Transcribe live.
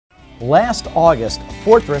Last August,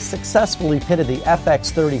 Fortress successfully pitted the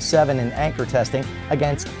FX-37 in anchor testing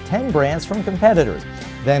against 10 brands from competitors.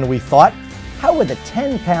 Then we thought, how would the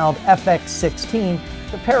 10-pound FX-16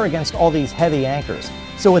 compare against all these heavy anchors?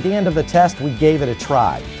 So at the end of the test, we gave it a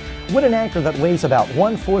try. Would an anchor that weighs about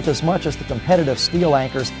 1/4 as much as the competitive steel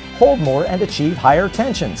anchors hold more and achieve higher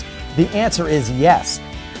tensions? The answer is yes.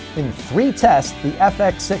 In 3 tests, the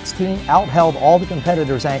FX-16 outheld all the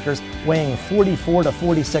competitors' anchors, weighing 44 to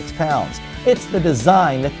 46 pounds. It's the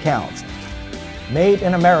design that counts. Made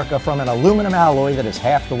in America from an aluminum alloy that is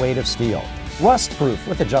half the weight of steel. Rust-proof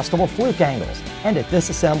with adjustable fluke angles, and it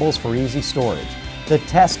disassembles for easy storage. The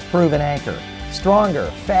test-proven anchor. Stronger,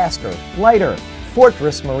 faster, lighter.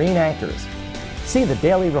 Fortress Marine Anchors. See the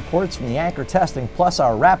daily reports from the anchor testing plus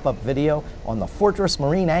our wrap-up video on the Fortress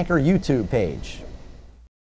Marine Anchor YouTube page.